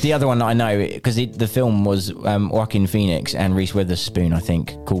 Well, no, it's the other one that I know, because the film was Joaquin Phoenix and Reese Witherspoon, I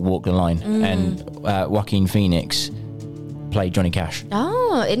think, called Walk the Line. And Joaquin Phoenix played Johnny Cash.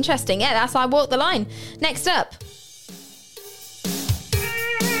 Oh, interesting. Yeah, that's I Walk the Line. Next up.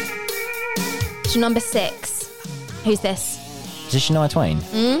 It's your number 6. Who's this? Is this Shania Twain?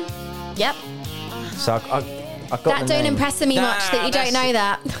 Yep. So I got That the don't name. impress me much that you don't know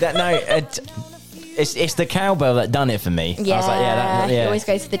that. It's the cowbell that done it for me. Yeah, I was like, yeah. It always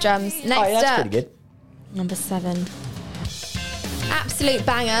goes to the drums. Next Oh, yeah, that's up. pretty good. Number 7. Absolute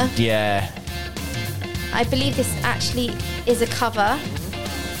banger. Yeah. I believe this actually is a cover.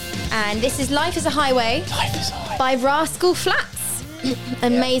 And this is Life is a Highway. Life is a Highway. By Rascal Flatts.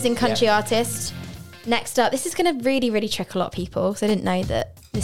 Amazing country artist. Next up, this is going to really, really trick a lot of people. So I didn't know that